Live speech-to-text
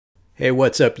Hey,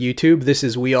 what's up YouTube? This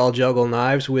is We All Juggle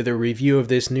Knives with a review of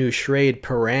this new Schrade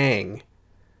SCHPR1.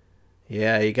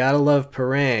 Yeah, you gotta love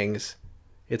parangs.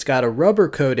 It's got a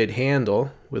rubber-coated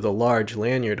handle with a large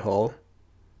lanyard hole.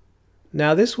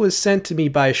 Now this was sent to me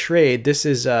by Schrade. This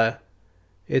is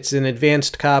it's an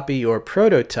advanced copy or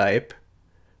prototype.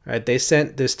 Right? They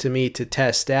sent this to me to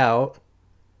test out.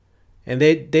 And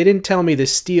they didn't tell me the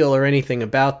steel or anything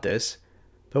about this.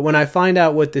 But when I find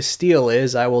out what the steel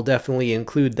is, I will definitely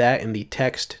include that in the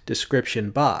text description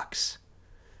box.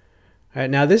 Alright,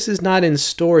 now this is not in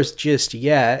stores just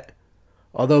yet,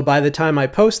 although by the time I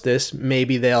post this,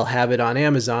 maybe they'll have it on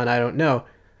Amazon, I don't know.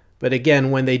 But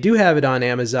again, when they do have it on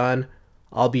Amazon,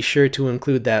 I'll be sure to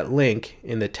include that link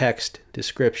in the text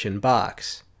description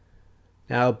box.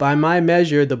 Now, by my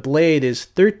measure, the blade is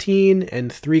 13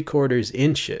 3/4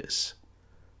 inches.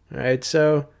 Alright,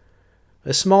 so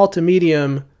a small to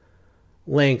medium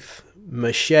length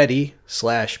machete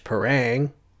 /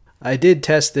 parang. I did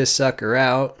test this sucker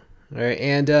out. Alright,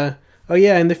 and oh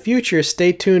yeah, in the future,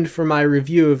 stay tuned for my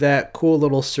review of that cool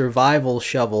little survival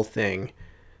shovel thing.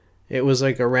 It was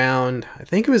like around, I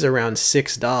think it was around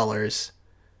 $6.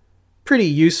 Pretty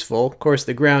useful. Of course,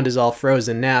 the ground is all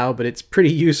frozen now, but it's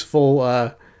pretty useful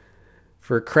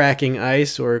for cracking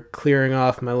ice or clearing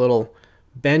off my little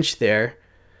bench there.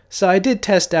 So I did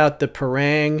test out the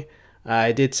parang.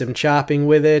 I did some chopping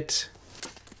with it.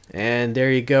 And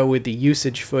there you go with the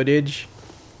usage footage.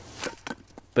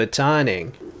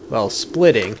 Batoning. Well,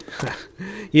 splitting.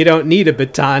 You don't need a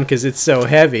baton because it's so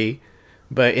heavy.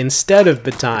 But instead of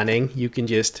batoning, you can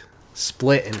just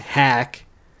split and hack.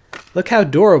 Look how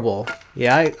durable.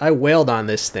 Yeah, I wailed on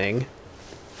this thing.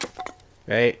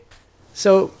 Right?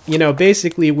 So, you know,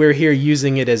 basically we're here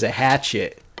using it as a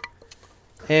hatchet.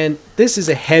 And this is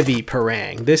a heavy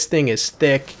parang. This thing is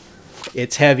thick,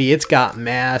 it's heavy, it's got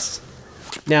mass.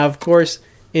 Now, of course,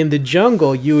 in the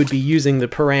jungle, you would be using the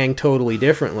parang totally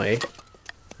differently.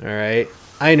 Alright,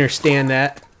 I understand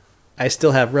that. I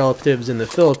still have relatives in the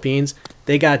Philippines.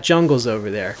 They got jungles over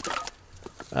there.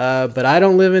 But I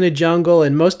don't live in a jungle,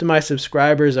 and most of my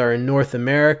subscribers are in North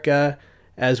America,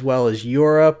 as well as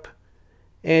Europe.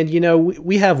 And, you know,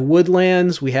 we have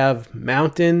woodlands, we have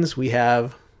mountains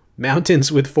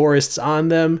with forests on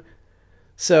them.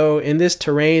 So in this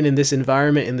terrain, in this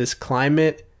environment, in this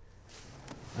climate,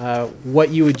 what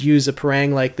you would use a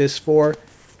parang like this for,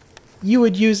 you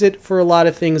would use it for a lot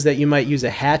of things that you might use a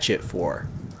hatchet for.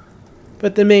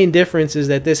 But the main difference is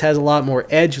that this has a lot more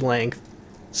edge length,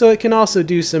 so it can also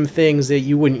do some things that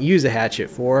you wouldn't use a hatchet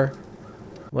for,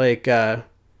 like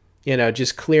you know,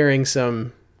 just clearing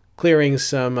some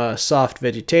soft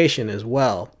vegetation as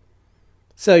well.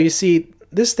 So you see,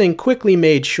 this thing quickly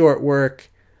made short work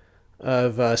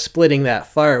of splitting that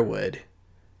firewood.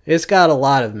 It's got a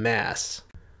lot of mass.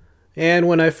 And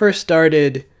when I first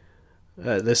started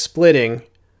the splitting,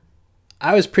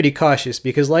 I was pretty cautious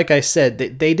because, like I said,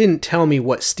 they didn't tell me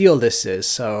what steel this is.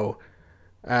 So,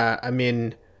 I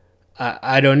mean,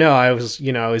 I don't know. I was,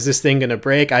 you know, is this thing going to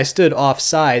break? I stood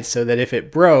offside so that if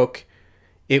it broke,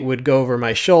 it would go over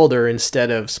my shoulder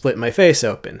instead of split my face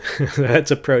open.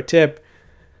 That's a pro tip.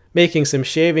 Making some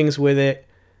shavings with it,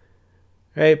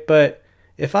 right? But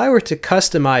if I were to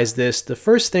customize this, the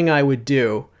first thing I would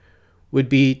do would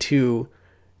be to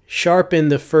sharpen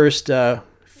the first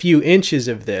few inches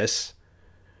of this,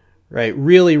 right?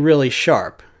 Really, really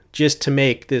sharp, just to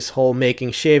make this whole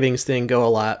making shavings thing go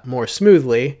a lot more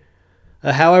smoothly.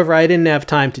 However, I didn't have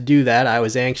time to do that. I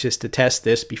was anxious to test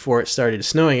this before it started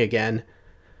snowing again.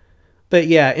 But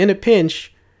yeah, in a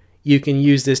pinch, you can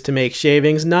use this to make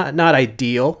shavings. Not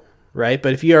ideal, right?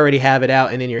 But if you already have it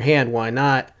out and in your hand, why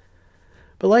not?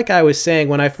 But like I was saying,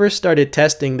 when I first started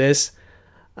testing this,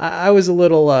 I was a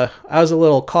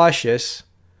little cautious,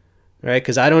 right?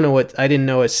 Because I didn't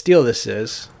know what steel this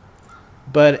is.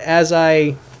 But as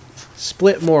I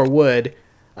split more wood,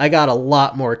 I got a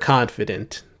lot more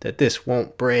confident that this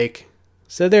won't break.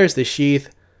 So there's the sheath,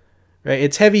 right?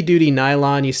 It's heavy duty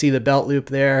nylon. You see the belt loop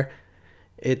there.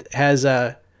 It has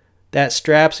that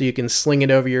strap so you can sling it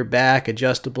over your back,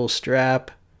 adjustable strap.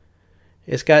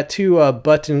 It's got two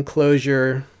button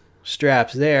closure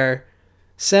straps there.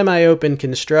 Semi-open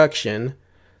construction,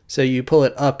 so you pull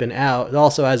it up and out. It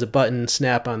also has a button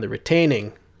snap on the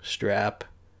retaining strap.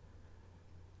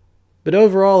 But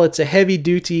overall, it's a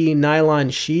heavy-duty nylon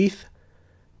sheath,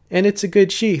 and it's a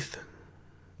good sheath.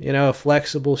 You know, a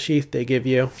flexible sheath they give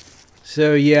you.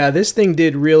 So yeah, this thing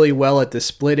did really well at the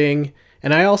splitting.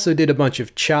 And I also did a bunch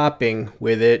of chopping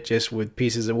with it, just with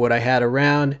pieces of wood I had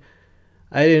around.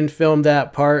 I didn't film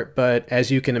that part, but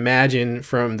as you can imagine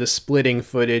from the splitting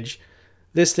footage,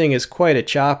 this thing is quite a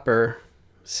chopper.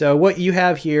 So what you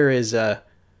have here is a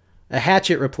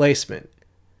hatchet replacement.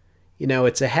 You know,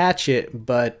 it's a hatchet,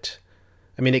 but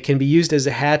I mean, it can be used as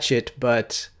a hatchet,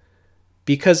 but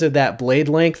because of that blade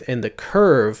length and the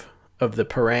curve of the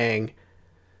parang,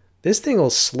 this thing will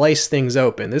slice things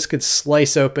open. This could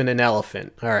slice open an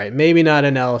elephant. All right, maybe not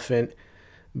an elephant,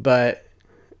 but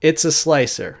it's a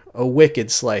slicer, a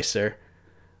wicked slicer.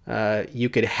 You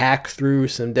could hack through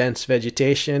some dense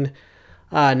vegetation.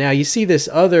 Now you see this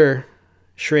other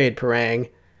Schrade parang.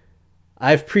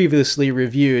 I've previously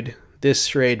reviewed this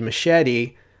Schrade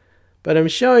Machete, but I'm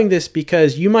showing this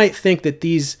because you might think that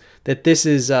this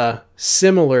is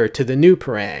similar to the new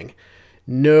parang.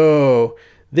 No,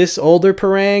 this older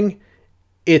parang,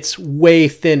 it's way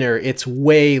thinner, it's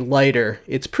way lighter.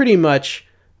 It's pretty much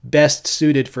best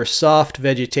suited for soft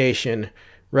vegetation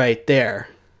right there.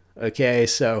 Okay,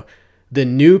 so the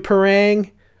new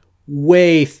parang,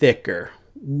 way thicker,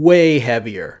 way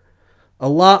heavier, a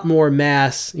lot more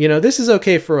mass. You know, this is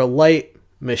okay for a light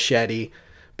machete,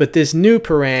 but this new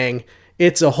parang,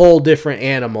 it's a whole different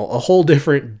animal, a whole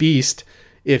different beast,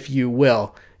 if you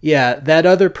will. Yeah, that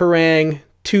other parang,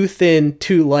 too thin,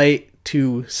 too light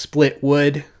to split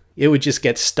wood. It would just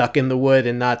get stuck in the wood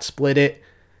and not split it.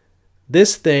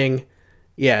 This thing,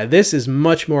 yeah, this is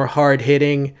much more hard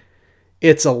hitting.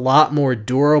 It's a lot more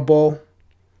durable.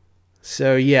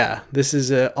 So yeah, this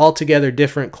is a altogether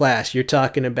different class. You're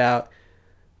talking about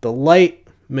the light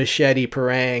machete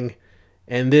parang,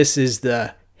 and this is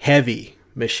the heavy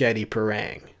machete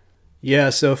parang.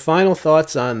 Yeah, so final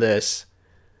thoughts on this.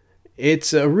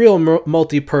 It's a real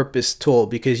multi-purpose tool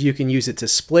because you can use it to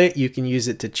split, you can use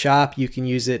it to chop, you can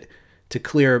use it to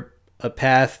clear a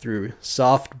path through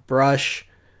soft brush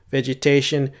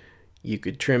vegetation. You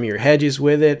could trim your hedges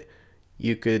with it.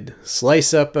 You could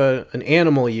slice up an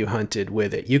animal you hunted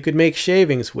with it. You could make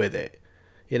shavings with it,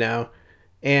 you know.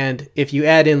 And if you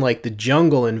add in like the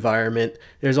jungle environment,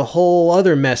 there's a whole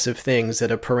other mess of things that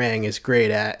a parang is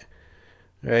great at,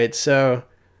 right? So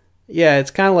yeah, it's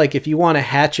kind of like if you want a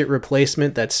hatchet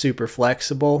replacement that's super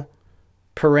flexible,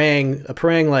 a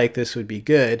parang like this would be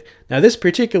good. Now this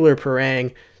particular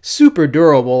parang, super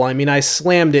durable. I mean, I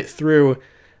slammed it through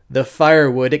the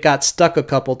firewood. It got stuck a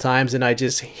couple times and I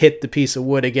just hit the piece of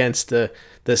wood against the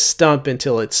stump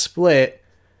until it split.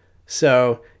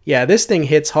 So yeah, this thing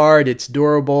hits hard. It's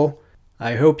durable.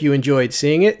 I hope you enjoyed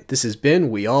seeing it. This has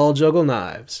been We All Juggle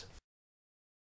Knives.